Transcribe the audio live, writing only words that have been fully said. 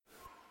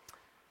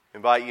I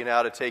invite you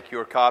now to take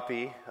your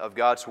copy of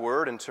God's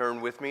Word and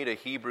turn with me to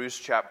Hebrews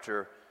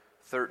chapter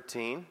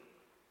 13.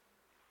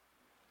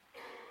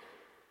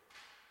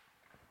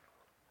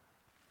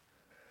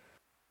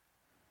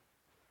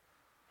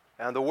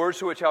 And the words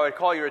to which I would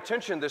call your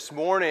attention this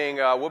morning,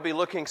 we'll be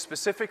looking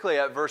specifically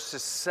at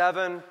verses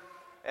 7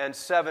 and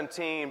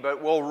 17,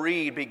 but we'll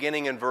read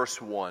beginning in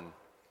verse 1.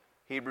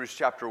 Hebrews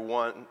chapter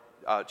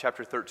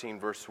 13,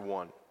 verse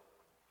 1.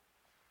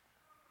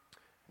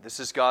 This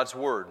is God's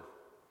Word.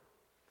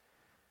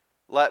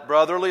 Let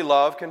brotherly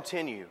love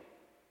continue.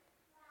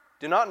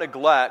 Do not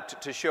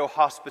neglect to show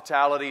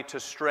hospitality to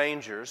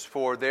strangers,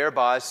 for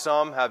thereby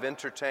some have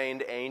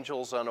entertained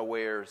angels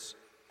unawares.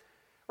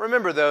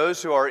 Remember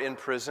those who are in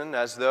prison,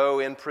 as though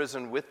in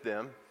prison with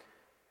them,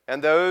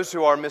 and those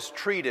who are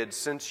mistreated,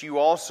 since you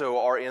also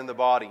are in the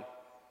body.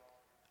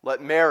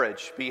 Let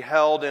marriage be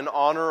held in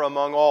honor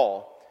among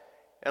all,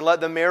 and let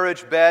the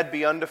marriage bed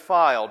be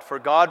undefiled, for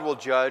God will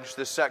judge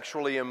the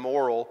sexually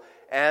immoral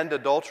and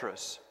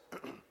adulterous.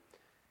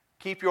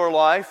 Keep your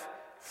life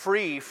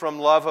free from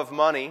love of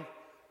money,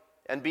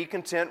 and be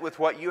content with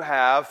what you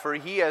have, for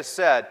He has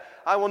said,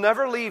 I will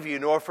never leave you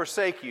nor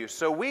forsake you.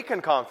 So we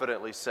can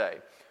confidently say,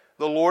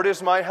 the Lord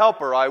is my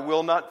helper, I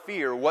will not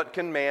fear. What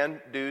can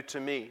man do to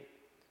me?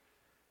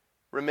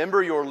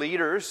 Remember your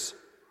leaders,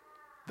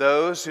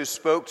 those who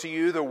spoke to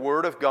you the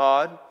word of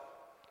God.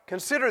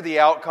 Consider the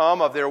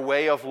outcome of their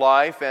way of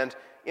life and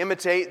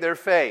imitate their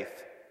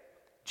faith.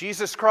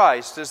 Jesus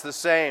Christ is the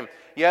same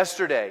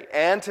yesterday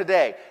and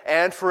today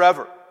and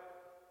forever.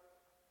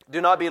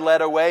 Do not be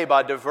led away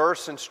by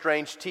diverse and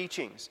strange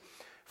teachings,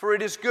 for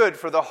it is good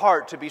for the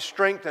heart to be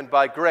strengthened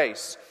by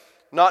grace,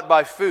 not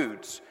by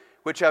foods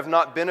which have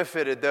not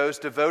benefited those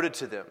devoted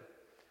to them.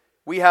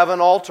 We have an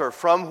altar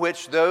from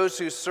which those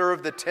who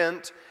serve the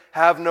tent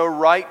have no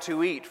right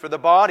to eat, for the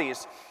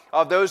bodies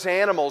of those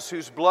animals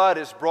whose blood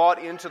is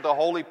brought into the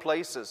holy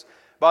places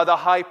by the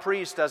high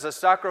priest as a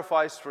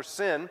sacrifice for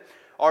sin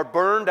are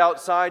burned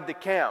outside the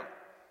camp.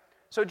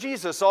 So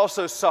Jesus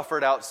also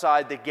suffered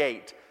outside the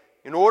gate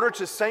in order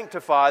to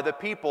sanctify the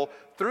people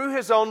through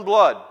His own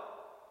blood.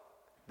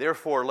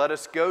 Therefore, let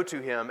us go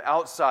to Him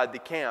outside the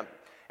camp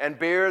and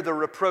bear the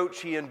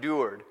reproach He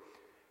endured.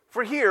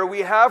 For here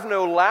we have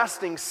no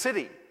lasting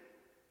city,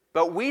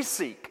 but we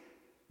seek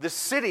the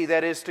city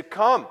that is to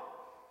come.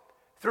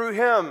 Through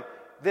Him,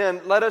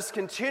 then, let us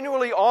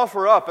continually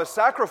offer up a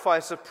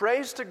sacrifice of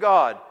praise to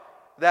God,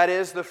 that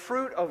is, the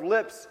fruit of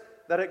lips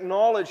that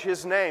acknowledge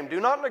His name. Do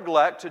not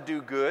neglect to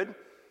do good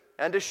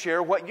and to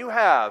share what you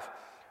have,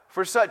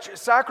 for such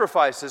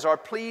sacrifices are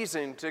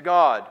pleasing to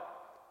God.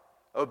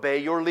 Obey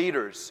your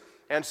leaders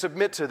and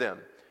submit to them,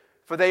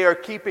 for they are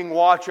keeping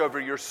watch over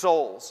your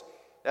souls,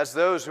 as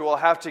those who will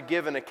have to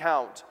give an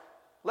account.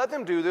 Let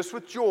them do this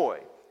with joy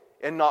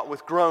and not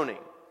with groaning,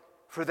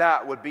 for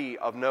that would be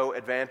of no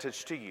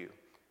advantage to you.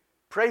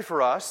 Pray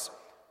for us,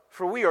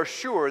 for we are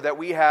sure that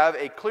we have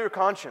a clear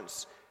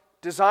conscience,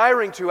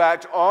 desiring to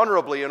act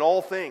honorably in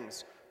all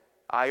things.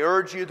 I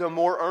urge you the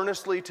more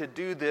earnestly to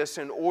do this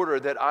in order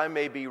that I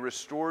may be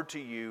restored to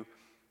you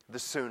the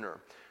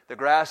sooner. The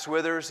grass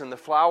withers and the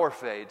flower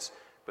fades,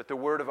 but the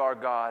word of our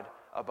God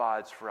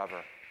abides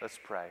forever. Let's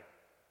pray.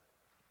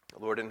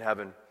 Lord in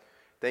heaven,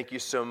 thank you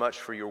so much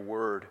for your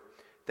word.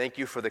 Thank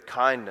you for the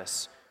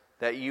kindness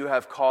that you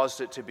have caused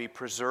it to be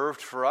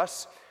preserved for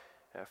us,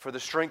 for the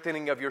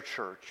strengthening of your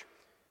church.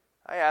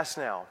 I ask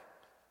now,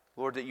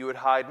 Lord, that you would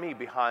hide me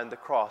behind the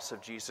cross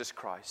of Jesus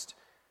Christ,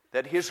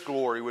 that His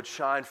glory would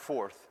shine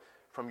forth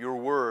from your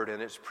word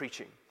and its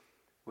preaching.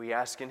 We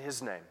ask in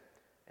His name.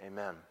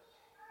 Amen.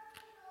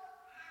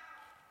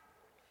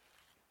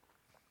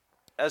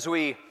 As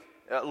we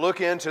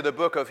look into the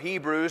book of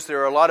Hebrews,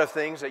 there are a lot of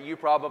things that you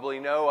probably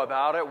know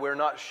about it. We're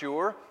not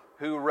sure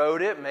who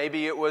wrote it.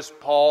 Maybe it was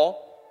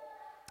Paul.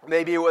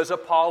 Maybe it was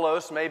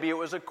Apollos. Maybe it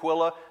was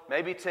Aquila.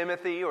 Maybe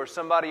Timothy or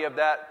somebody of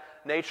that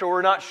nature.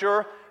 We're not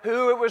sure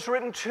who it was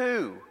written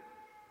to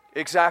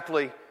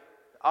exactly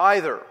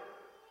either.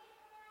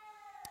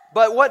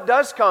 But what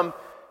does come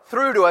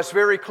through to us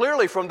very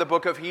clearly from the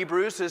book of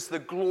Hebrews is the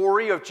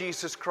glory of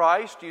Jesus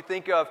Christ. You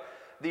think of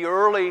the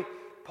early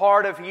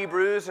part of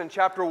Hebrews in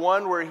chapter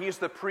 1 where He's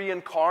the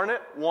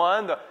pre-incarnate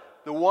one,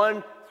 the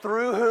one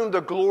through whom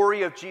the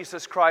glory of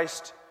Jesus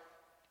Christ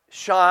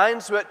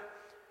shines. But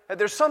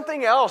there's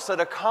something else that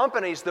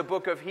accompanies the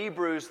book of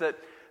Hebrews that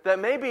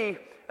may be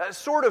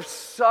sort of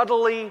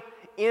subtly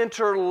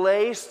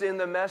interlaced in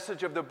the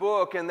message of the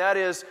book, and that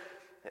is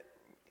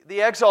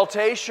the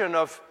exaltation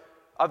of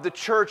the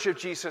church of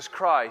Jesus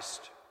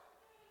Christ.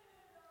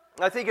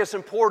 I think it's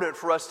important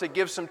for us to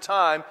give some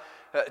time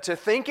to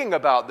thinking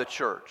about the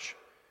church.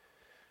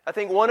 I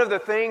think one of the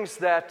things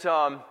that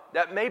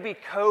maybe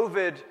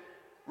COVID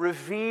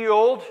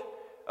revealed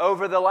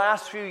over the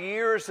last few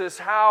years is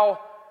how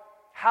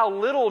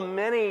little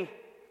many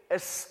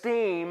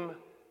esteem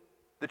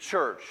the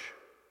church,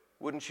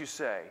 wouldn't you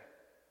say?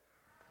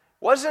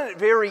 Wasn't it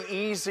very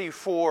easy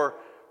for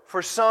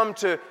some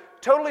to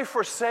totally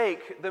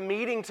forsake the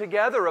meeting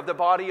together of the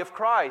body of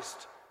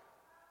Christ?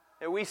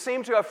 And we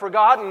seem to have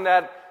forgotten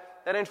that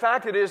in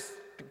fact it is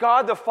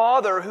God the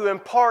Father who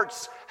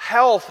imparts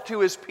health to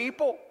His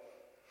people.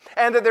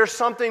 And that there's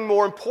something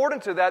more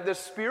important to that. The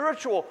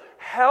spiritual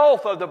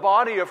health of the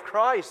body of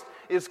Christ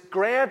is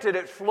granted.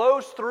 It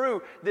flows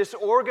through this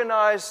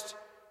organized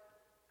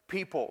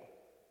people.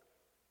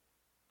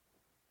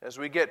 As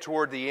we get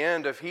toward the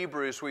end of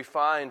Hebrews, we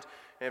find,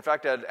 in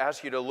fact, I'd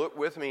ask you to look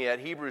with me at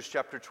Hebrews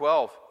chapter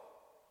 12,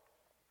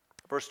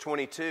 verse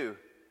 22.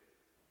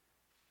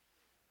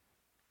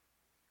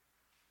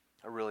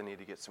 I really need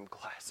to get some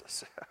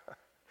glasses.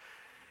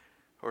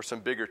 Or some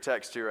bigger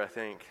text here, I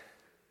think.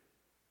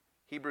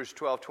 Hebrews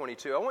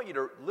 12:22. I want you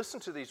to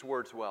listen to these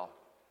words well.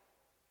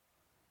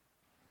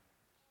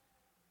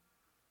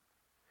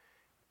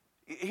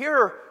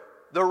 Here,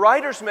 the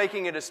writer's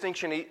making a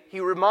distinction. He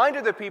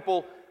reminded the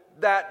people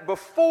that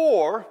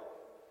before,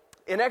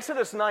 in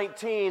Exodus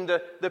 19,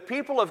 the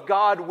people of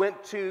God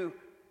went to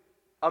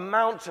a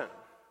mountain.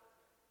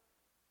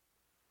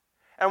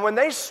 And when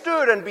they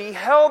stood and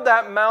beheld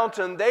that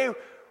mountain, they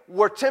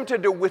were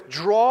tempted to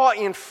withdraw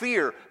in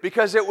fear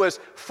because it was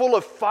full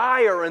of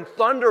fire and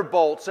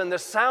thunderbolts and the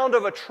sound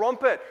of a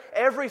trumpet,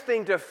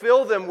 everything to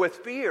fill them with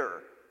fear.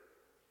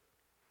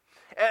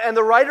 And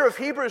the writer of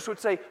Hebrews would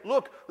say,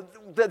 look,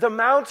 the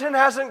mountain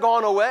hasn't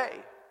gone away.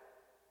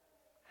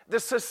 The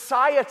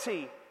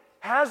society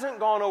hasn't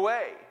gone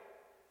away.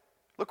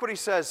 Look what he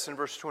says in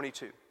verse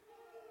 22.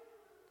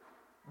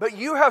 But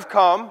you have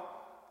come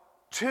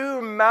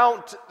to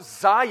Mount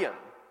Zion,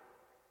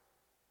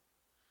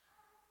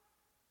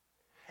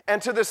 and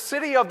to the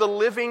city of the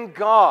living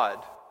God,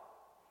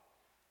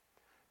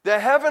 the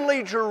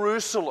heavenly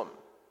Jerusalem,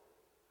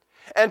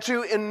 and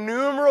to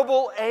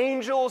innumerable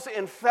angels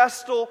in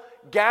festal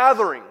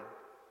gathering,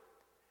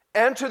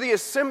 and to the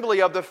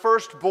assembly of the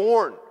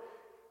firstborn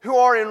who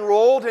are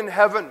enrolled in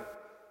heaven,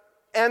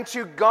 and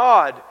to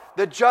God,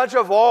 the judge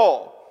of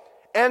all,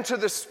 and to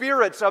the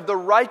spirits of the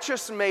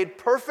righteous made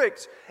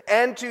perfect,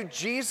 and to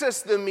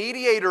Jesus, the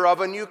mediator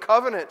of a new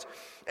covenant,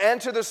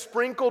 and to the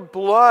sprinkled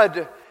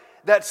blood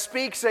that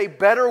speaks a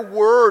better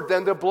word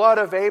than the blood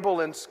of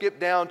Abel. And skip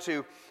down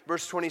to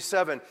verse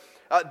 27.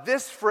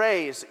 This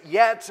phrase,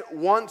 yet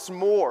once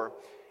more,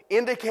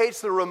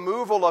 indicates the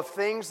removal of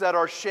things that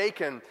are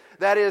shaken.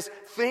 That is,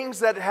 things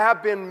that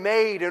have been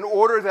made in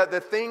order that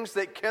the things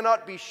that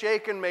cannot be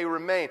shaken may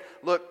remain.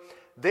 Look,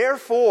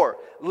 therefore,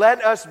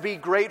 let us be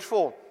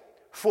grateful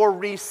for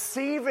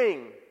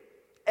receiving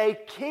a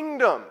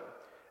kingdom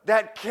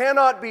that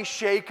cannot be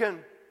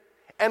shaken.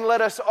 And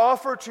let us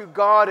offer to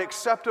God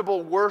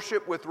acceptable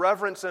worship with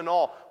reverence and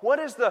awe. What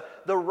is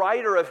the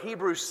writer of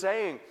Hebrews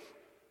saying?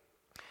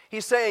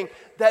 He's saying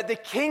that the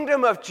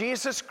kingdom of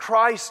Jesus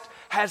Christ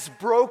has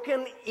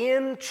broken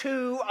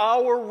into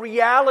our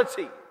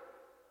reality.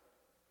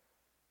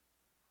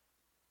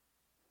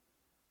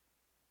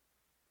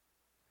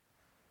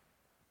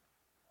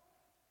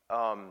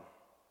 I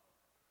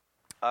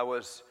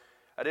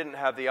didn't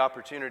have the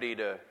opportunity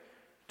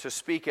to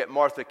speak at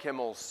Martha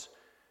Kimmel's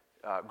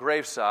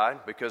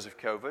graveside because of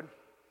COVID,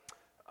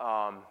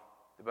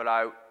 but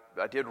I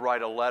did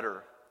write a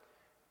letter,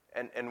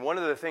 and one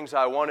of the things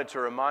I wanted to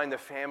remind the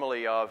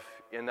family of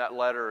in that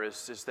letter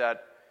is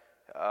that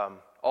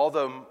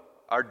although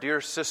our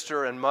dear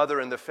sister and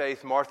mother in the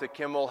faith, Martha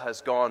Kimmel,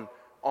 has gone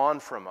on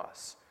from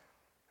us,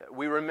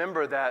 we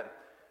remember that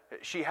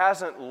she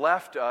hasn't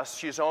left us.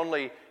 She's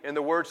only, in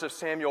the words of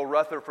Samuel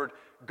Rutherford,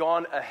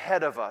 gone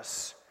ahead of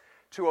us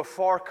to a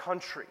far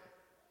country.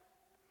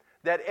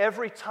 That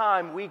every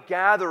time we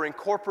gather in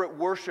corporate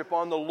worship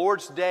on the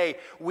Lord's Day,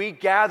 we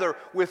gather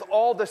with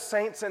all the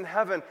saints in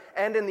heaven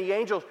and in the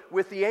angels.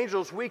 With the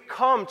angels, we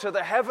come to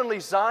the heavenly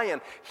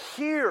Zion.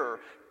 Here,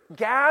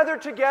 gather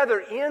together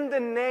in the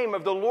name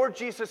of the Lord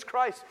Jesus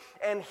Christ.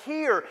 And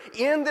here,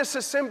 in this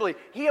assembly,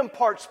 He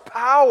imparts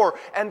power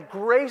and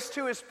grace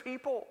to His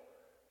people.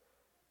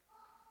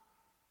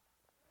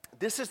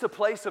 This is the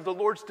place of the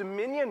Lord's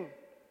dominion.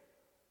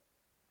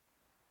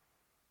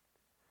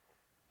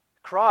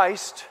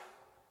 Christ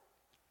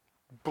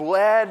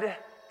bled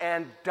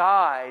and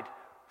died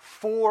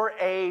for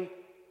a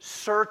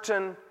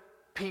certain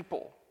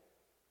people.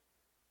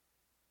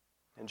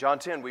 In John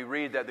 10, we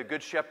read that the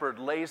Good Shepherd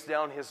lays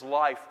down His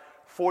life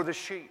for the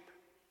sheep.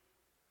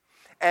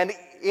 And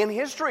in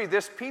history,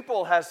 this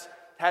people has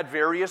had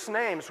various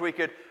names. We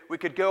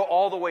could go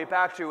all the way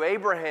back to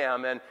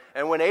Abraham,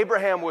 and when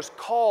Abraham was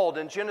called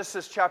in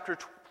Genesis chapter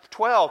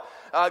 12,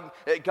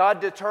 God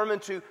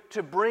determined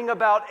to bring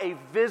about a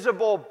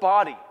visible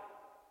body.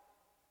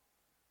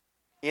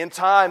 In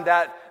time,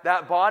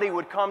 that body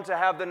would come to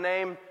have the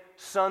name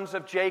Sons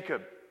of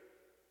Jacob,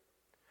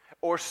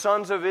 or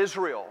Sons of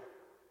Israel,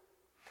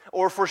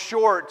 or for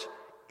short,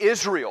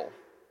 Israel.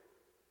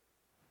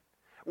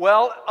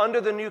 Well,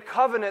 under the new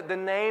covenant, the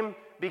name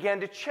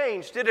began to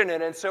change, didn't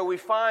it? And so we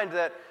find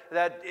that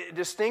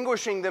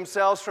distinguishing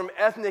themselves from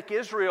ethnic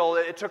Israel,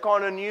 it took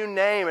on a new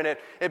name, and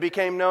it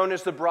became known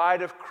as the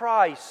Bride of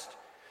Christ.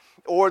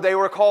 Or they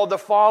were called the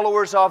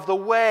followers of the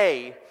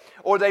way.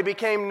 Or they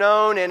became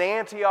known in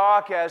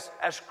Antioch as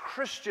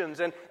Christians.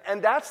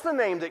 And that's the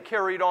name that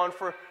carried on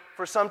for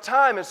for some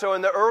time. And so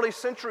in the early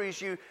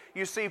centuries,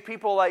 you see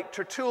people like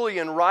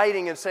Tertullian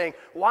writing and saying,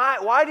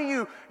 why do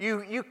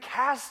you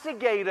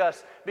castigate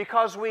us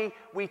because we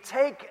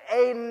take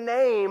a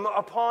name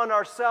upon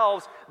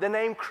ourselves, the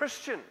name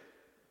Christian?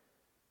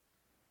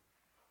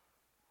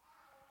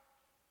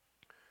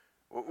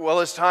 Well,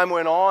 as time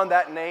went on,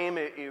 that name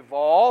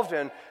evolved,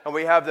 and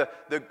we have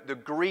the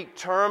Greek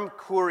term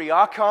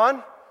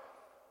kuriakon,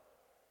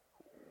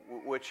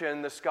 which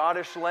in the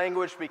Scottish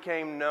language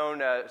became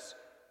known as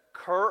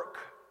kirk,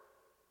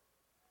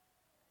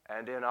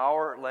 and in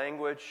our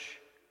language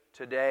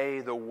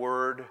today, the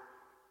word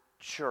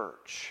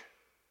church.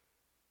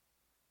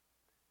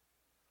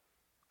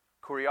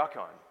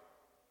 Kuriakon.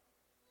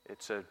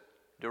 It's a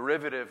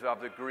derivative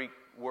of the Greek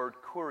word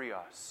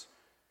kurios,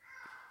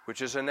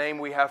 which is a name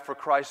we have for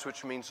Christ,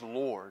 which means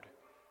Lord.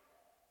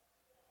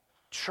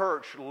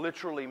 Church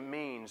literally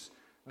means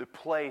the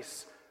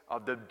place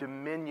of the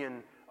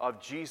dominion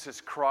of Jesus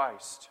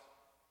Christ.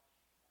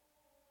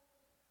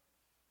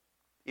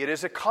 It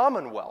is a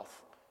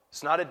commonwealth.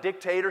 It's not a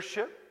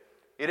dictatorship.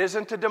 It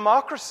isn't a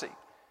democracy.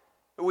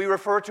 We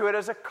refer to it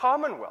as a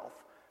commonwealth.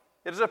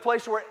 It is a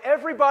place where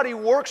everybody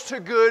works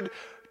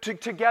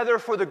together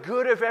for the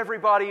good of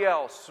everybody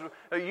else,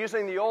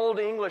 using the old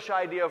English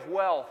idea of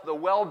wealth, the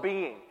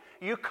well-being.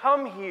 You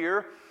come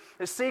here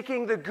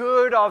seeking the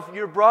good of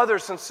your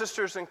brothers and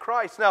sisters in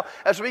Christ. Now,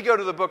 as we go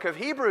to the book of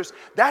Hebrews,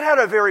 that had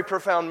a very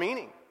profound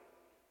meaning.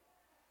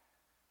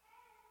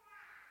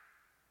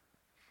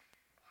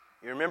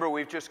 You remember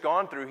we've just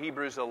gone through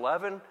Hebrews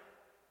 11,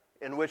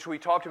 in which we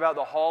talked about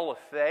the hall of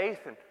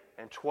faith,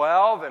 and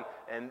 12,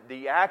 and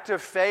the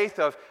active faith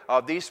of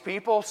these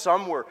people.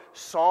 Some were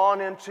sawn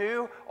in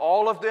two.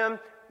 All of them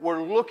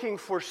were looking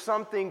for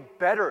something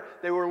better.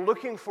 They were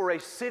looking for a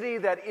city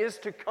that is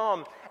to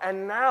come,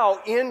 and now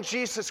in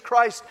Jesus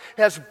Christ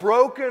has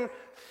broken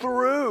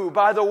through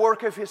by the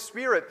work of His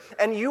Spirit,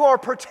 and you are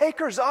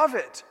partakers of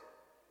it.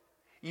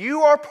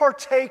 You are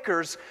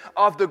partakers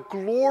of the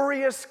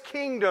glorious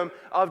kingdom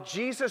of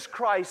Jesus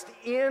Christ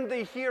in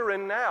the here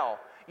and now.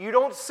 You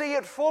don't see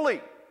it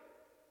fully.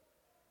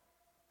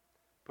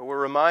 But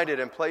we're reminded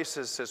in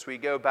places as we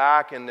go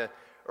back in the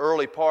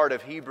early part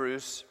of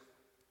Hebrews,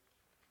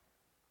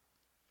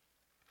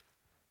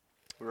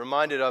 we're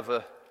reminded of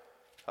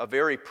a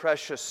very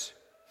precious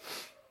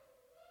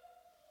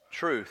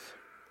truth.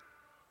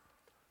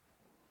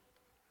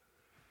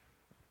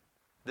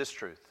 This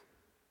truth.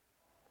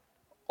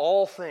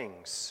 All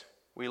things,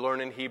 we learn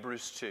in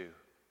Hebrews 2,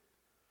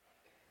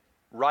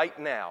 right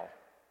now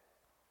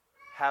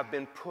have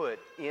been put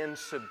in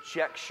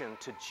subjection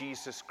to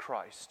Jesus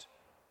Christ.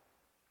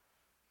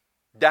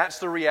 That's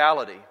the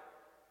reality.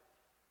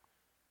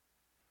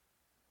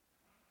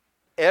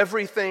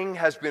 Everything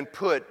has been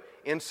put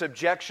in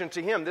subjection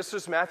to Him. This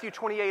is Matthew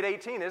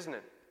 28:18, isn't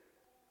it?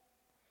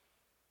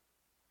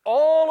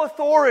 All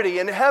authority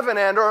in heaven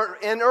and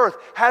in earth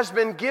has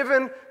been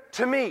given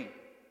to me.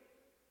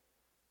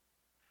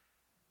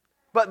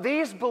 But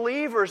these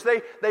believers,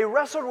 they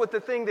wrestled with the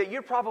thing that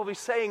you're probably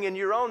saying in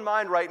your own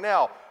mind right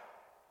now.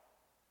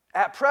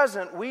 At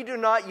present, we do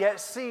not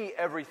yet see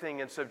everything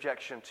in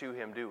subjection to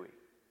Him, do we?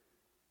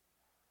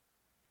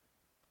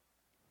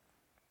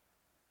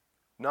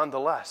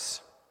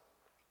 Nonetheless,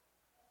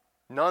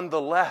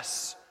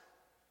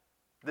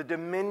 the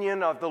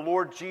dominion of the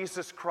Lord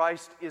Jesus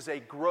Christ is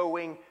a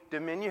growing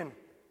dominion.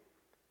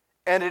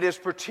 And it is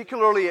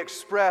particularly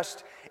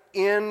expressed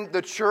in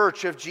the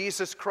church of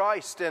Jesus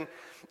Christ.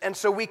 And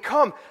so we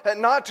come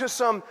not to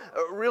some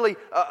really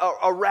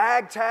a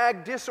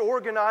ragtag,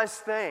 disorganized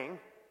thing,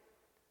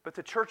 but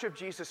the church of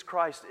Jesus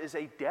Christ is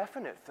a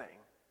definite thing.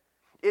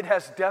 It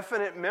has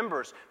definite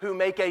members who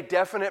make a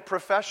definite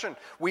profession.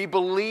 We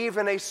believe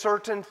in a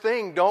certain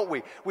thing, don't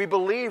we? We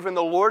believe in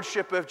the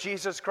lordship of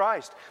Jesus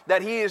Christ,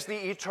 that He is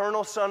the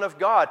eternal Son of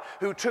God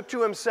who took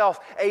to Himself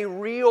a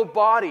real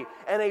body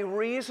and a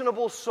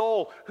reasonable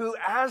soul, who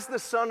as the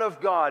Son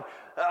of God,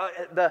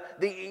 the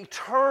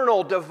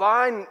eternal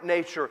divine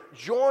nature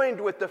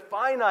joined with the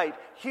finite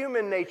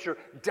human nature,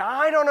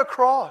 died on a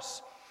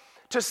cross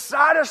to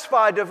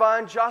satisfy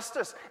divine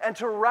justice and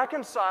to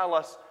reconcile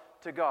us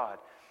to God.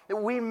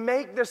 We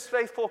make this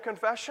faithful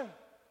confession.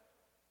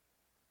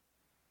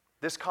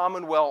 This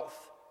commonwealth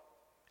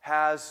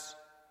has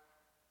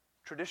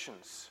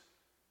traditions,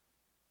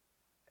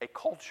 a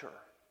culture.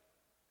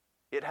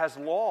 It has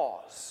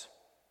laws,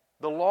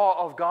 the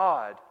law of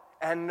God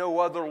and no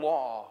other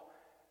law.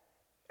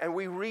 And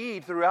we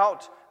read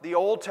throughout the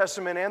Old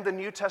Testament and the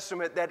New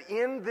Testament that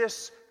in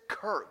this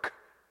kirk,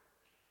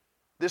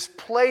 this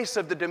place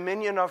of the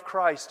dominion of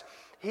Christ,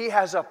 He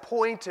has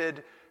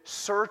appointed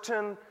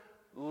certain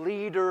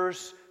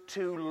leaders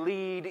to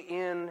lead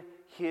in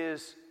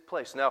His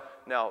place. Now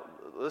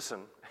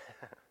listen.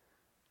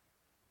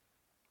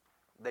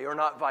 They are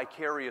not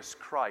vicarious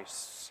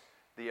Christs.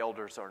 The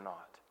elders are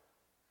not.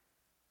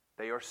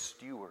 They are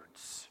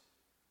stewards.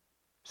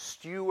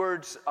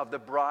 Stewards of the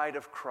bride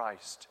of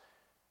Christ.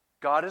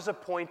 God has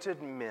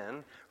appointed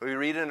men, we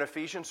read in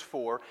Ephesians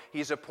 4,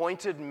 He's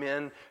appointed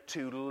men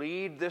to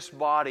lead this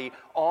body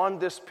on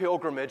this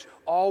pilgrimage,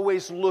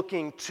 always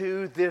looking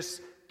to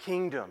this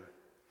kingdom,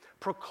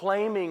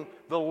 proclaiming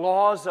the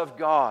laws of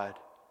God.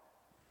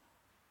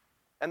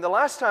 And the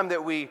last time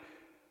that we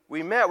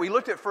met, we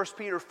looked at 1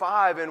 Peter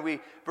 5 and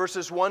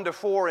verses 1 to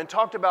 4 and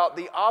talked about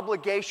the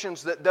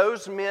obligations that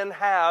those men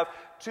have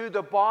to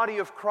the body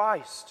of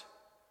Christ,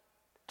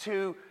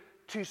 to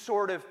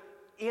sort of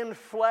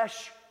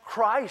in-flesh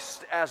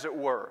Christ, as it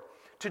were,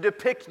 to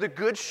depict the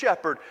Good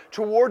Shepherd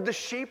toward the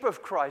sheep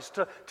of Christ,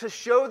 to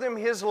show them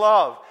His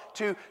love,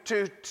 to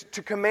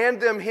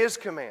command them His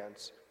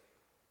commands.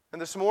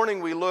 And this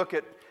morning we look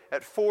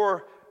at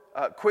four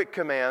quick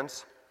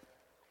commands,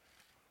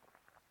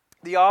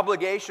 the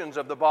obligations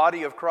of the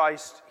body of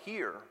Christ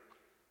here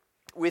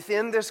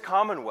within this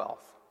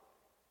commonwealth.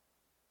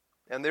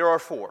 And there are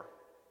four.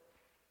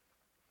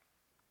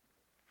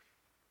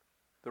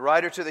 The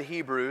writer to the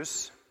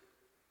Hebrews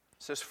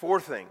says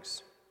four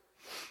things.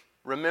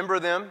 Remember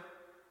them,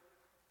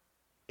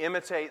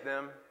 imitate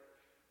them,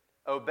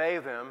 obey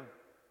them,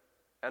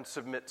 and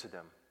submit to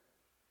them.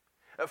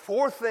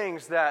 Four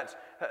things that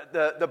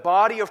the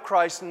body of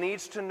Christ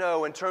needs to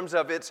know in terms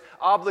of its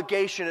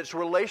obligation, its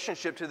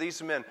relationship to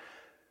these men.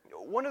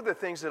 One of the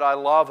things that I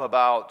love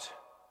about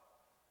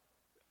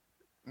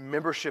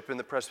membership in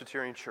the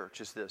Presbyterian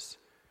Church is this,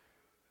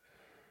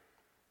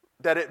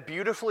 that it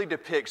beautifully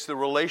depicts the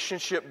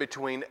relationship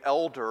between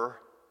elder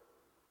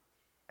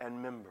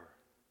and member.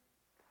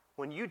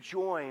 When you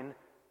join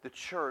the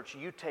church,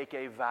 you take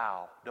a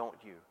vow, don't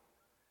you?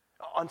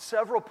 On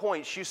several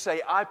points, you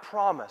say, I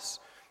promise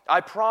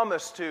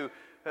to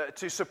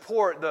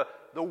support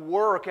the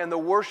work and the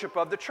worship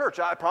of the church.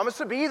 I promise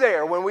to be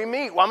there when we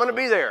meet. Well, I'm going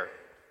to be there.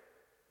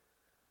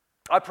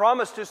 I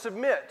promise to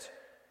submit.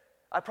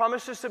 I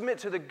promise to submit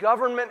to the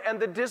government and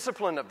the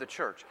discipline of the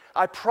church.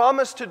 I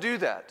promise to do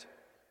that.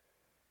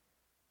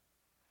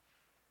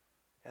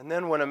 And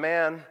then when a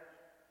man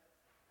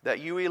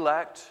that you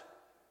elect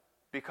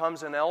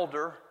becomes an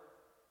elder,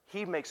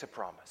 he makes a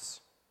promise.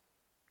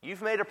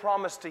 You've made a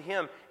promise to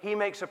him, he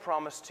makes a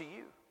promise to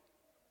you.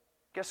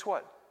 Guess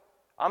what?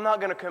 I'm not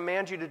going to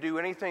command you to do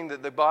anything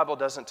that the Bible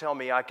doesn't tell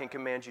me I can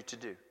command you to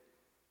do.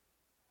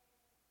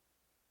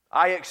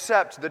 I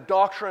accept the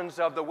doctrines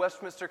of the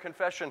Westminster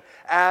Confession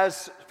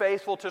as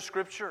faithful to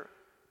Scripture.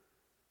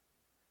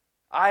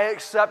 I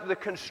accept the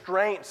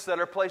constraints that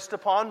are placed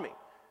upon me.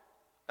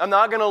 I'm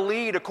not going to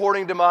lead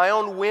according to my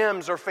own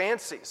whims or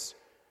fancies.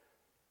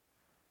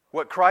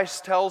 What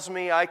Christ tells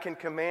me I can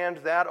command,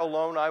 that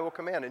alone I will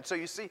command. And so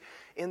you see,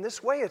 in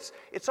this way,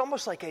 it's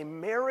almost like a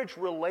marriage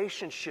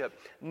relationship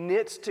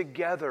knits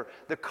together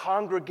the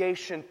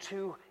congregation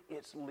to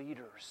its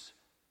leaders.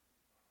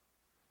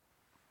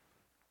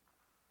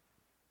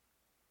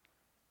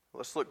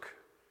 Let's look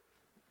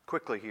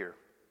quickly here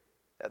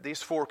at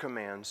these four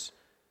commands.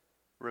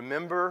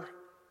 Remember,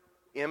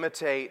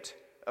 imitate,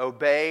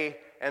 obey,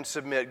 and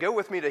submit. Go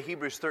with me to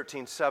Hebrews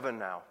 13:7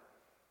 now.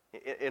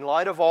 In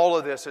light of all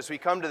of this, as we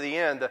come to the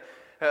end,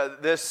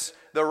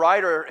 the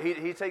writer,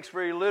 he takes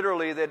very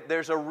literally that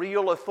there's a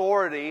real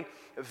authority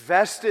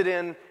vested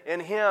in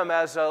him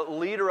as a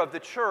leader of the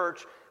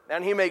church,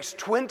 and he makes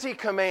 20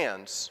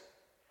 commands.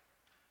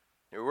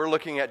 We're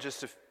looking at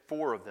just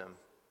four of them.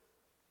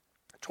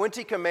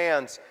 20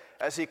 commands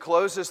as he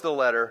closes the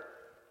letter.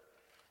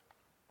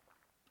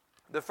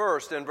 The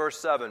first, in verse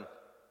 7,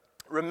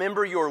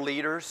 remember your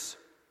leaders.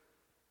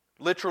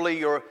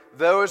 Literally,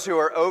 those who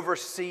are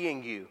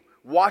overseeing you,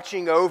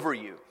 watching over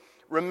you.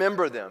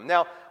 Remember them.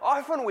 Now,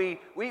 often we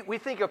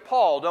think of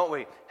Paul, don't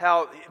we?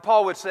 How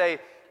Paul would say,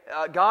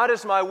 God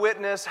is my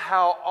witness,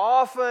 how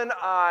often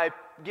I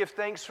give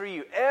thanks for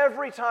you.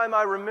 Every time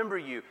I remember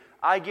you,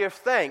 I give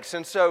thanks.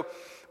 And so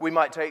we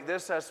might take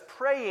this as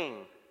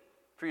praying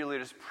for your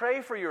leaders.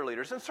 Pray for your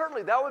leaders. And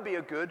certainly that would be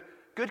a good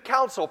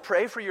counsel.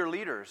 Pray for your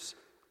leaders.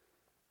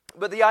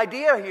 But the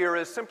idea here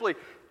is simply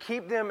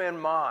keep them in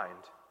mind.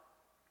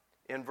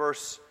 In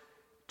verse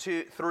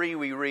 3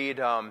 we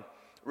read,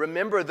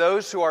 remember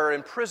those who are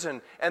in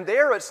prison. And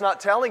there it's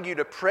not telling you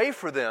to pray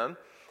for them.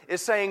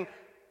 It's saying,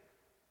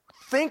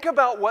 think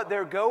about what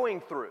they're going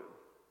through.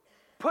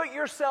 Put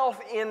yourself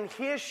in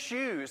his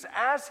shoes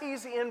as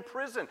he's in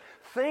prison.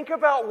 Think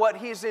about what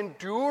he's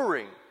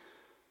enduring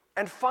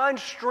and find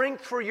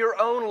strength for your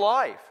own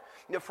life.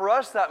 For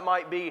us, that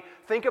might be,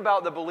 think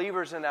about the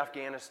believers in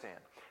Afghanistan.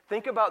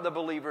 Think about the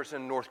believers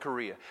in North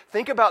Korea.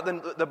 Think about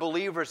the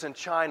believers in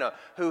China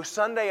who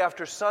Sunday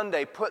after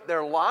Sunday put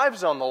their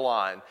lives on the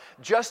line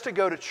just to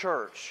go to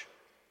church.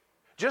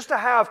 Just to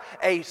have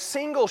a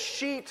single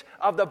sheet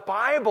of the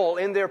Bible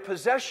in their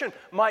possession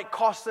might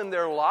cost them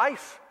their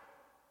life.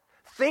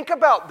 Think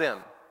about them.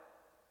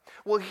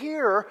 Well,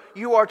 here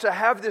you are to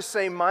have this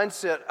same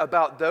mindset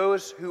about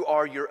those who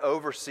are your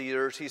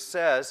overseers. He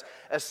says,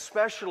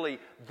 especially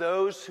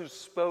those who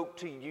spoke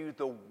to you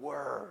the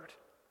word.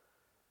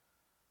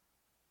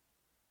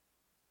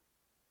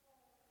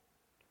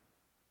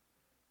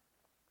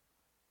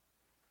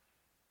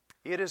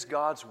 It is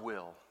God's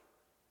will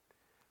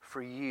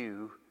for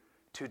you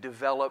to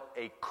develop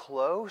a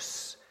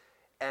close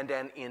and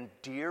an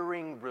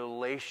endearing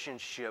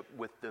relationship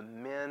with the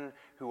men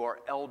who are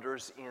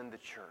elders in the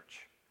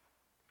church.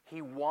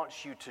 He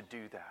wants you to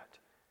do that.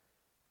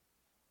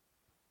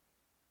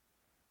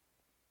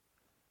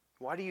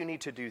 Why do you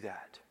need to do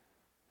that?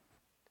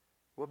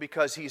 Well,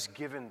 because He's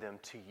given them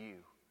to you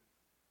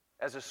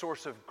as a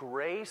source of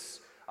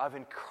grace, of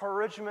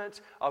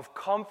encouragement, of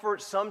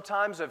comfort,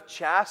 sometimes of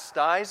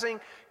chastising.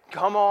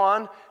 Come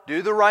on,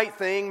 do the right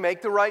thing,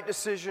 make the right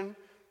decision.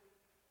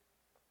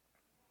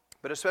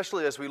 But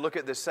especially as we look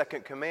at this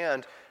second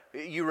command,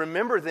 you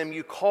remember them,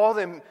 you call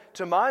them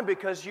to mind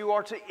because you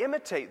are to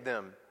imitate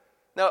them.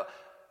 Now,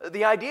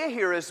 the idea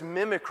here is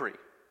mimicry.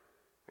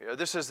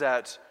 This is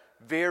that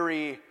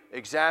very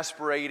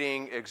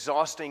exasperating,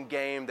 exhausting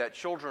game that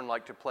children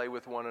like to play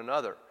with one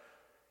another.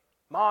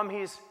 Mom,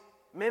 he's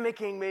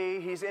mimicking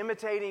me, he's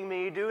imitating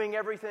me, doing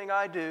everything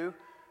I do.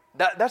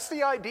 That's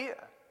the idea.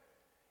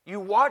 You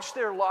watch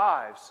their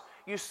lives,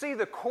 you see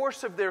the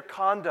course of their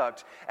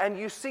conduct, and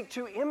you seek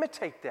to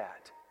imitate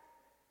that.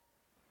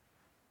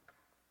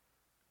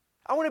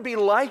 I want to be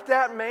like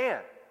that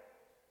man,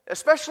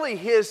 especially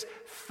his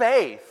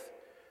faith.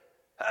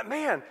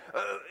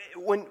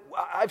 When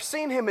I've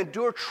seen him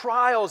endure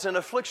trials and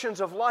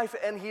afflictions of life,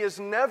 and he is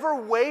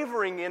never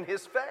wavering in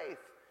his faith.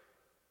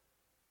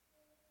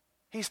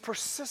 He's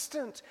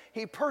persistent.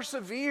 He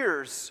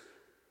perseveres.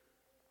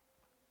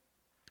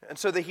 And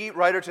so the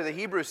writer to the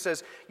Hebrews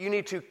says, you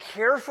need to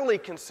carefully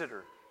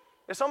consider.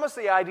 It's almost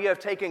the idea of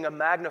taking a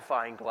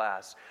magnifying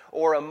glass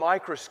or a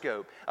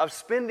microscope, of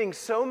spending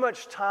so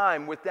much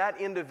time with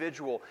that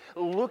individual,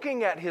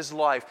 looking at his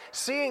life,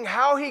 seeing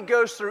how he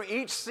goes through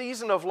each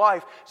season of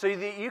life, so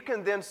that you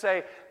can then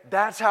say,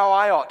 that's how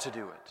I ought to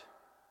do it.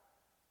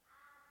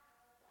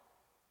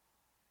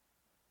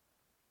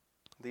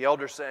 The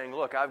elder's saying,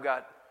 look, I've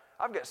got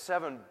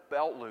 7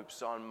 belt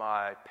loops on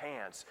my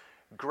pants.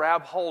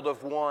 Grab hold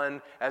of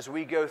one as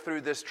we go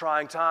through this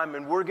trying time,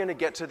 and we're going to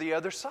get to the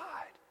other side.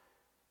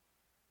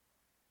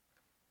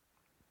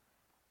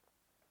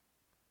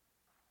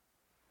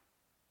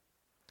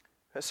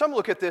 Some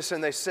look at this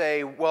and they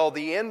say, well,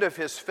 the end of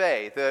his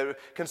faith,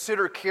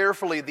 consider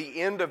carefully the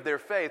end of their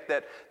faith,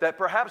 that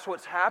perhaps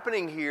what's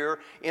happening here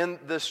in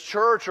this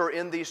church or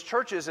in these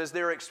churches is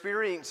they're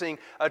experiencing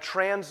a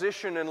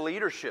transition in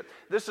leadership.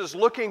 This is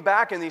looking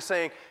back and he's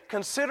saying,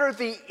 consider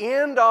the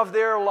end of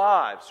their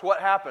lives.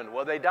 What happened?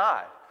 Well, they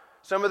died.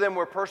 Some of them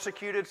were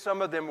persecuted,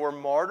 some of them were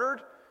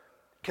martyred.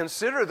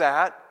 Consider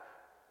that.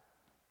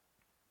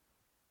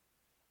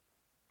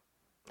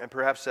 And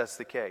perhaps that's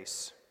the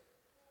case.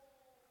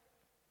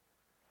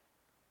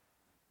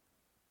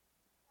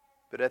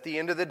 But at the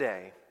end of the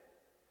day,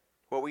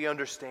 what we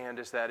understand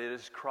is that it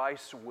is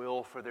Christ's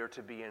will for there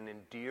to be an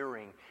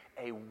endearing,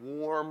 a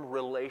warm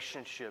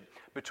relationship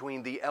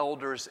between the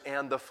elders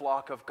and the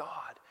flock of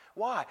God.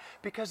 Why?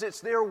 Because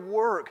it's their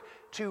work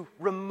to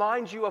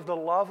remind you of the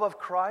love of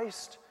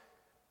Christ.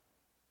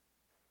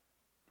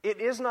 It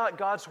is not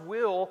God's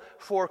will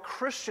for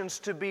Christians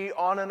to be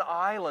on an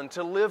island,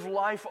 to live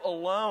life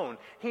alone.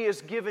 He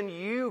has given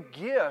you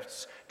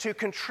gifts to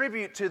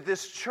contribute to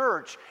this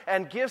church,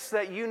 and gifts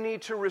that you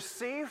need to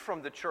receive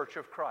from the church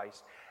of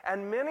Christ,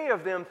 and many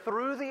of them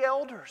through the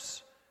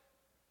elders.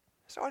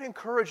 So I'd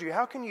encourage you,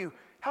 how can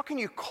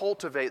you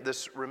cultivate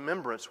this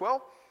remembrance?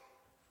 Well,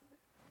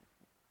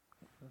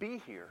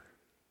 be here.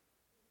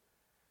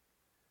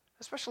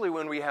 Especially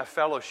when we have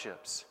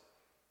fellowships.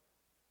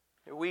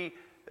 We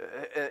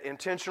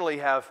intentionally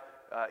have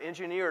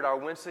engineered our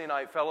Wednesday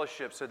night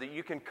fellowship so that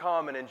you can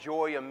come and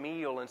enjoy a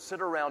meal and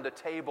sit around a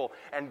table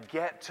and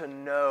get to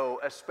know,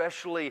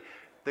 especially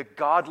the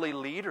godly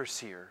leaders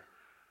here.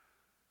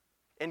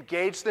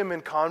 Engage them in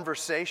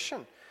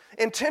conversation.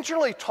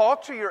 Intentionally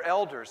talk to your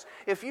elders.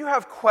 If you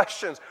have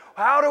questions,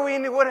 how do we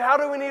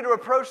need to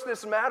approach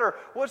this matter?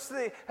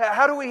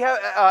 How do we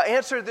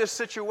answer this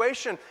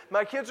situation?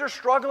 My kids are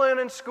struggling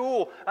in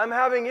school. I'm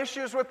having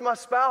issues with my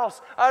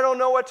spouse. I don't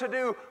know what to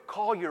do.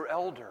 Call your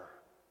elder.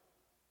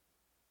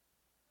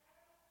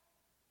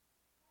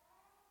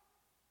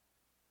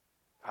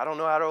 I don't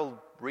know how to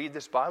read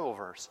this Bible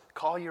verse.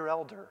 Call your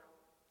elder.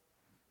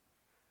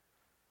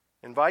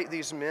 Invite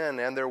these men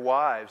and their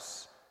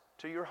wives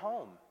to your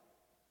home.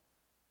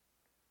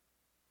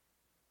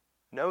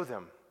 Know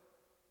them.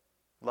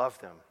 Love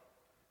them.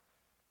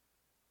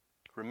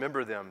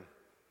 Remember them.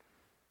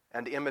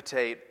 And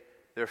imitate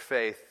their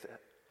faith.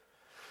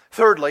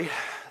 Thirdly,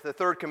 the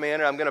third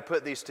commandment, I'm going to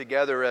put these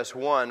together as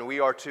one. We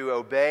are to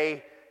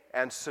obey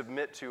and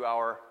submit to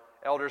our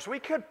elders. We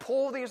could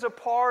pull these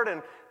apart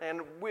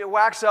and we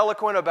wax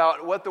eloquent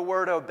about what the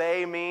word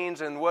obey means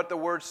and what the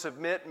word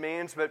submit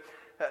means, but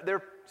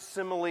they're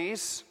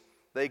similes.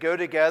 They go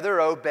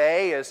together.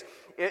 Obey is,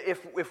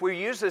 if we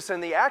use this in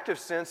the active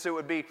sense, it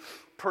would be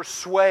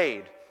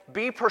persuade.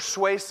 Be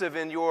persuasive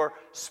in your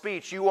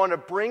speech. You want to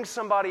bring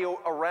somebody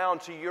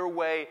around to your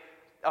way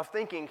of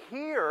thinking.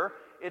 Here,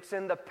 it's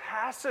in the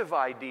passive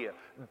idea.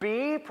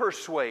 Be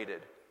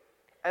persuaded.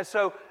 And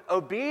so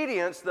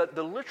obedience,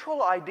 the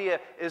literal idea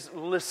is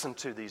listen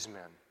to these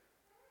men.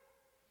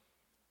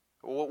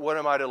 What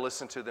am I to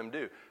listen to them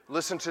do?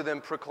 Listen to them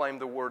proclaim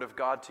the Word of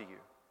God to you.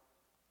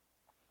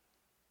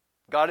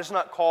 God has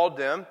not called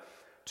them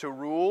to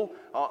rule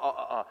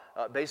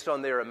based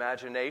on their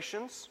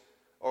imaginations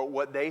or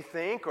what they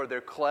think or their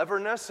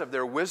cleverness of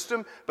their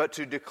wisdom, but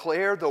to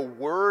declare the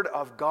Word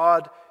of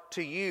God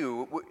to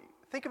you.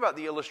 Think about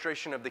the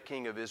illustration of the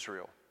king of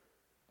Israel.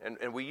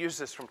 And we use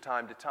this from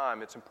time to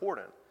time. It's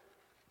important.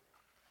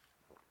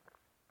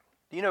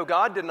 You know,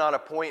 God did not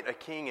appoint a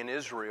king in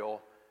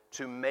Israel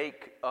to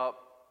make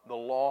up the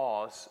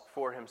laws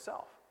for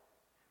himself.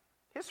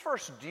 His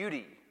first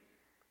duty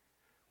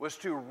was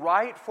to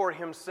write for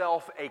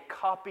himself a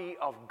copy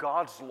of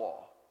God's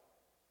law.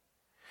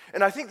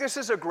 And I think this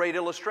is a great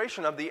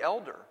illustration of the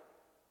elder.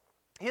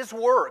 His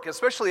work,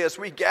 especially as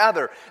we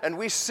gather and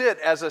we sit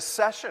as a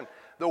session,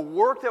 the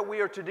work that we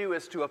are to do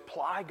is to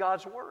apply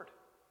God's Word.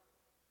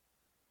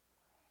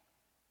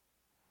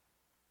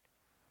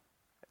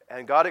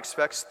 And God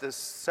expects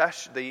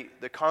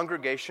the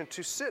congregation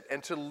to sit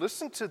and to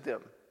listen to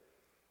them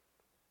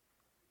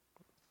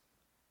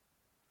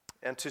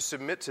and to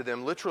submit to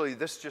them. Literally,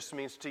 this just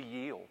means to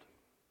yield.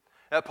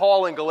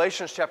 Paul in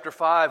Galatians chapter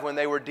 5, when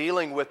they were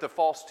dealing with the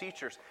false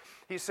teachers,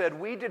 he said,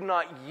 we did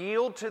not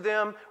yield to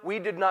them, we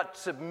did not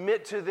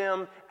submit to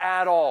them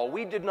at all.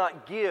 We did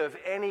not give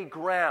any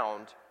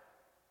ground.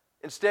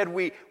 Instead,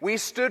 we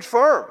stood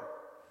firm.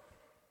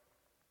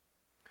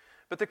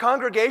 But the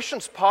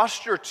congregation's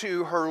posture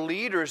to her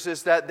leaders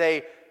is that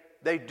they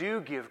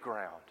do give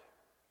ground.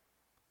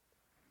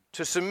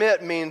 To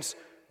submit means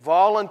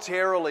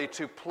voluntarily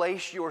to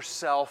place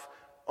yourself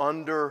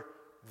under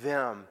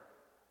them.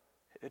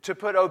 To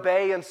put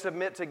obey and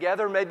submit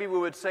together, maybe we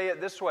would say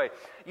it this way.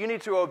 You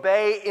need to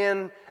obey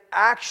in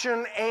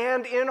action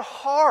and in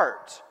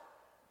heart.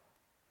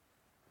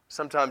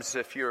 Sometimes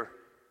if you're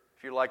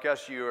like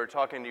us, you are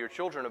talking to your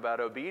children about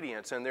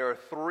obedience, and there are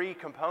three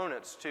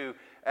components to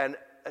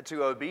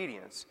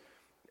obedience.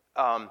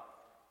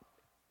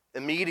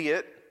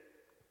 Immediate,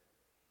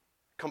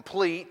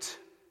 complete,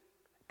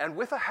 and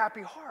with a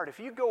happy heart.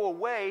 If you go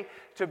away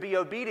to be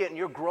obedient and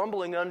you're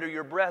grumbling under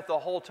your breath the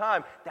whole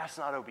time, that's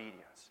not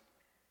obedience.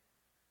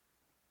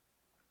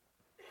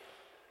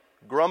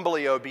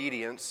 Grumbly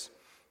obedience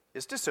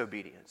is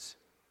disobedience.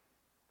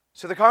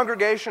 So the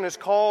congregation is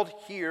called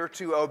here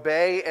to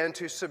obey and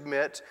to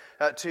submit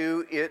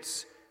to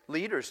its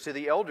leaders, to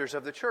the elders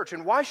of the church.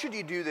 And why should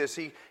you do this?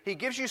 He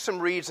gives you some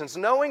reasons.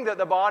 Knowing that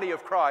the body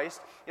of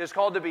Christ is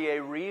called to be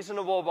a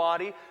reasonable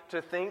body,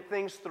 to think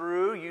things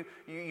through.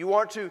 You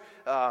aren't to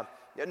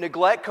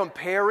neglect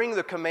comparing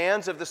the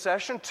commands of the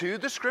session to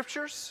the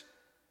Scriptures.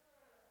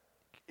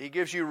 He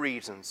gives you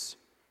reasons.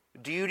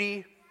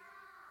 Duty,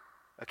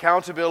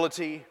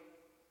 accountability,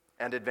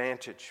 and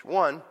advantage.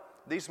 One,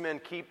 these men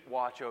keep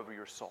watch over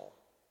your soul.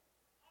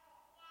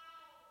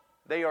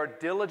 They are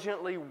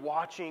diligently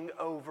watching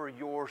over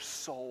your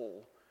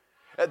soul.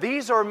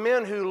 These are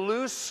men who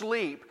lose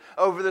sleep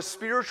over the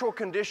spiritual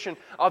condition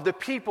of the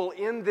people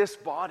in this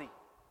body.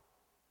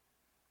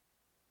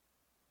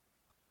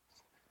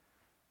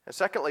 And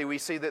secondly, we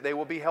see that they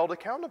will be held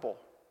accountable.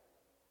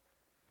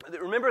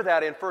 Remember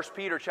that in 1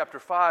 Peter chapter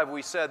 5,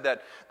 we said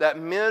that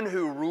men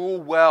who rule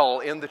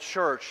well in the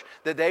church,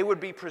 that they would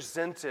be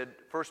presented,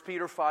 1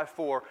 Peter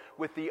 5:4,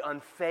 with the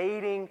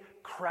unfading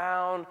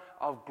crown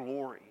of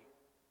glory.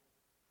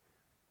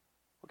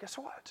 Well, guess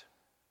what?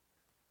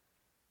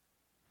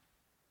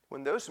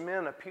 When those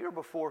men appear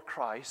before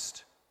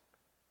Christ,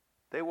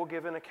 they will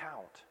give an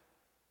account.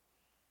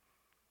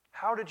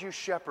 How did you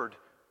shepherd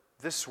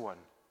this one?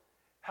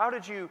 How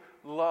did you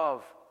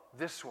love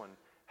this one?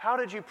 How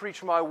did you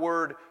preach my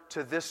word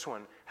to this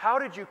one? How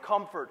did you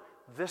comfort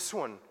this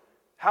one?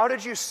 How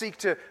did you seek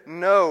to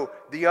know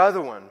the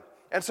other one?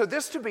 And so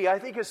this to be, I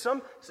think, is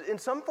in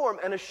some form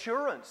an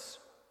assurance.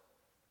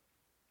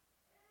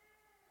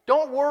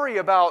 Don't worry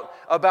about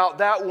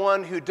that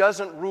one who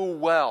doesn't rule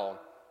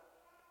well,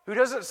 who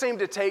doesn't seem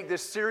to take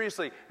this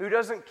seriously, who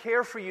doesn't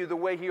care for you the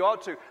way he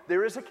ought to.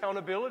 There is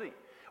accountability.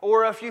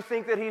 Or if you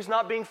think that he's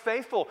not being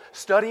faithful,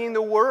 studying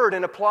the Word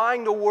and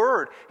applying the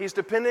Word, he's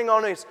depending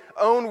on his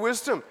own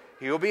wisdom,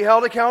 he'll be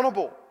held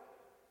accountable.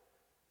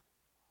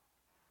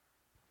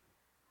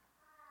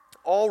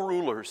 All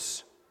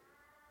rulers,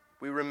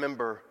 we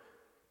remember,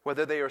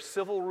 whether they are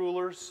civil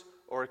rulers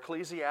or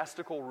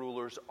ecclesiastical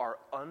rulers, are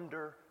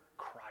under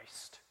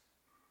Christ.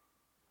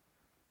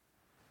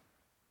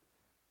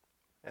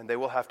 And they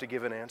will have to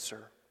give an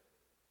answer.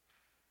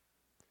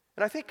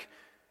 And I think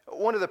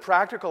one of the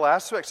practical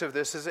aspects of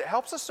this is it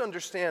helps us to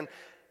understand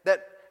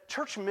that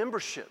church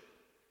membership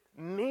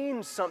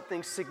means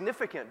something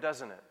significant,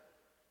 doesn't it?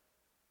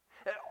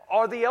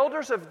 Are the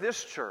elders of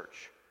this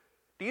church,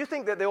 do you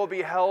think that they will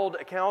be held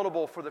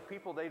accountable for the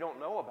people they don't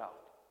know about?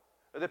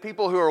 The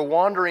people who are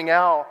wandering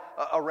out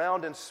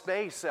around in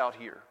space out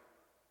here?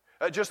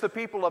 Just the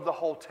people of the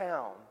whole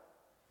town?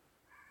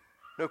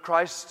 No,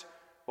 Christ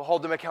will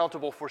hold them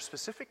accountable for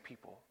specific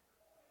people.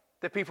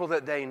 The people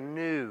that they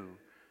knew.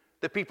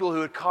 The people who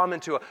had come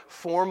into a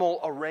formal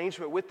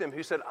arrangement with them,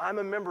 who said, I'm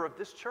a member of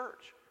this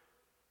church.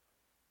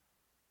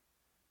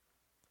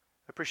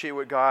 appreciate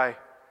what Guy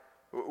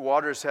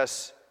Waters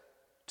has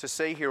to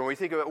say here when we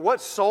think about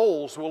what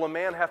souls will a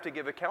man have to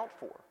give account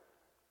for.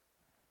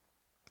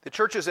 The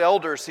church's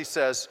elders, he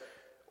says,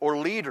 or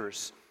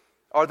leaders,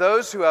 are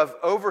those who have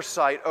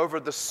oversight over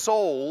the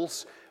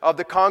souls of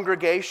the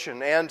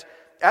congregation, and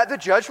at the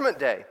judgment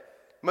day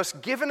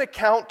must give an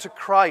account to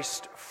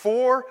Christ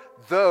for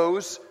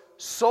those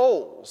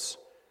souls.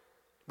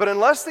 But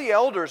unless the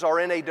elders are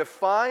in a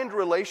defined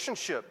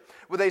relationship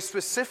with a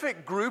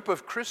specific group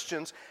of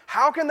Christians,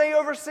 how can they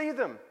oversee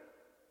them?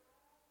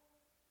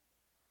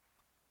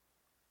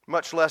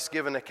 Much less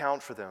give an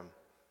account for them.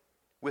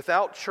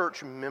 Without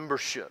church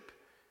membership,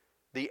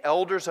 the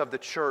elders of the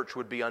church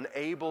would be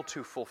unable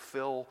to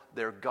fulfill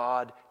their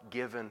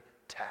God-given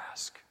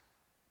task.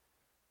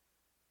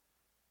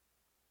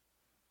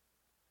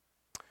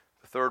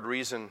 The third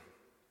reason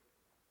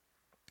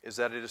is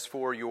that it is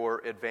for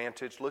your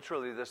advantage.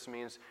 Literally, this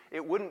means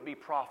it wouldn't be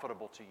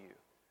profitable to you.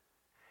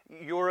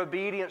 Your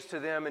obedience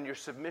to them and your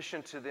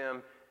submission to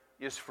them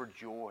is for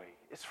joy.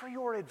 It's for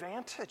your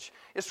advantage.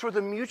 It's for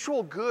the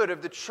mutual good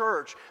of the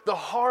church. The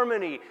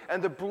harmony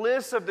and the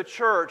bliss of the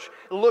church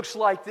looks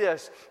like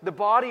this. The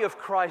body of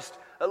Christ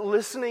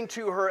listening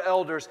to her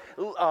elders,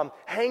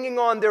 hanging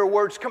on their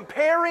words,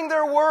 comparing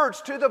their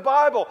words to the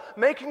Bible,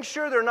 making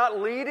sure they're not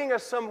leading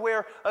us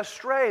somewhere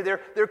astray.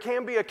 There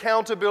can be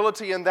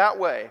accountability in that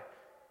way.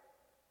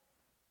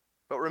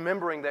 But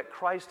remembering that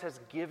Christ has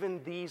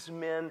given these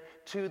men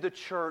to the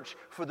church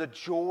for the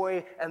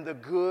joy and the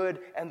good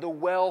and the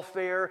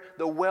welfare,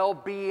 the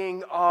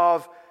well-being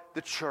of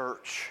the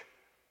church.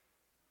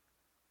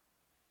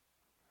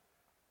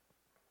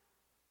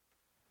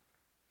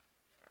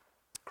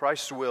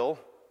 Christ's will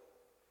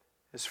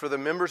is for the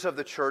members of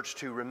the church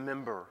to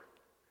remember,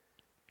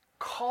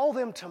 call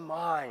them to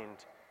mind,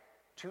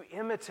 to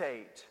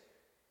imitate,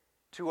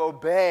 to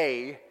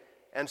obey,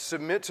 and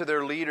submit to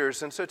their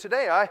leaders. And so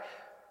today I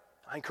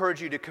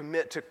encourage you to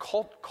commit to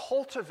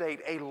cultivate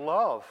a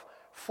love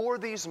for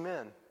these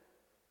men,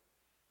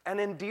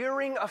 an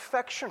endearing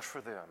affection for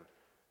them.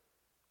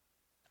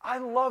 I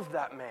love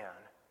that man.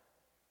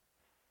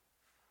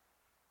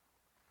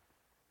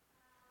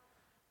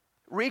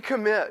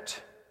 Recommit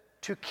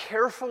to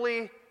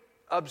carefully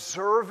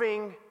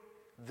observing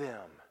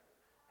them,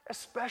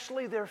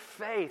 especially their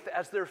faith,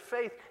 as their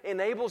faith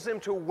enables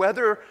them to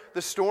weather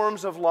the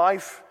storms of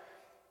life,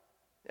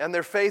 and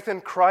their faith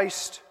in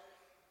Christ.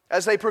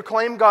 As they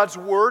proclaim God's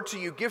word to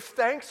you, give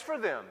thanks for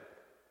them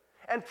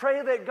and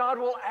pray that God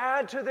will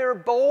add to their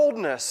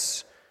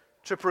boldness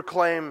to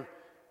proclaim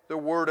the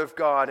word of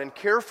God. And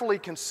carefully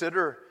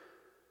consider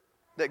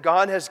that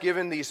God has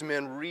given these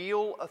men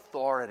real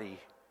authority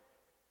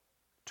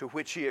to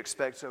which He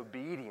expects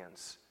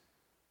obedience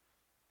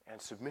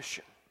and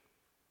submission.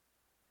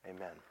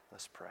 Amen.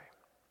 Let's pray.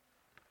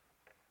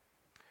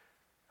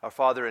 Our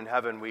Father in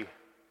heaven, we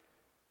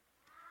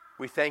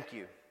thank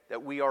You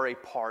that we are a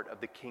part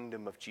of the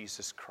kingdom of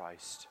Jesus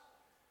Christ.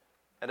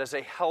 And as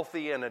a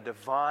healthy and a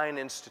divine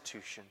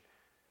institution,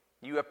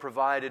 You have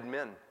provided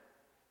men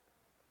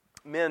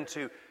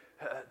to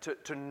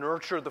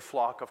nurture the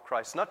flock of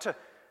Christ, not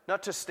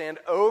to stand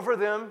over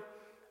them,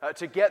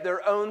 to get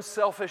their own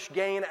selfish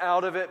gain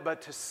out of it,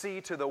 but to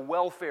see to the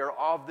welfare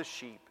of the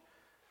sheep.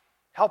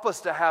 Help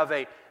us to have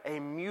a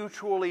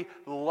mutually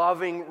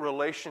loving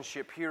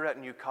relationship here at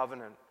New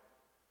Covenant.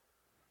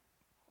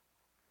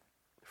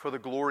 For the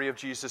glory of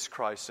Jesus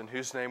Christ, in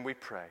whose name we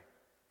pray.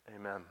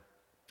 Amen.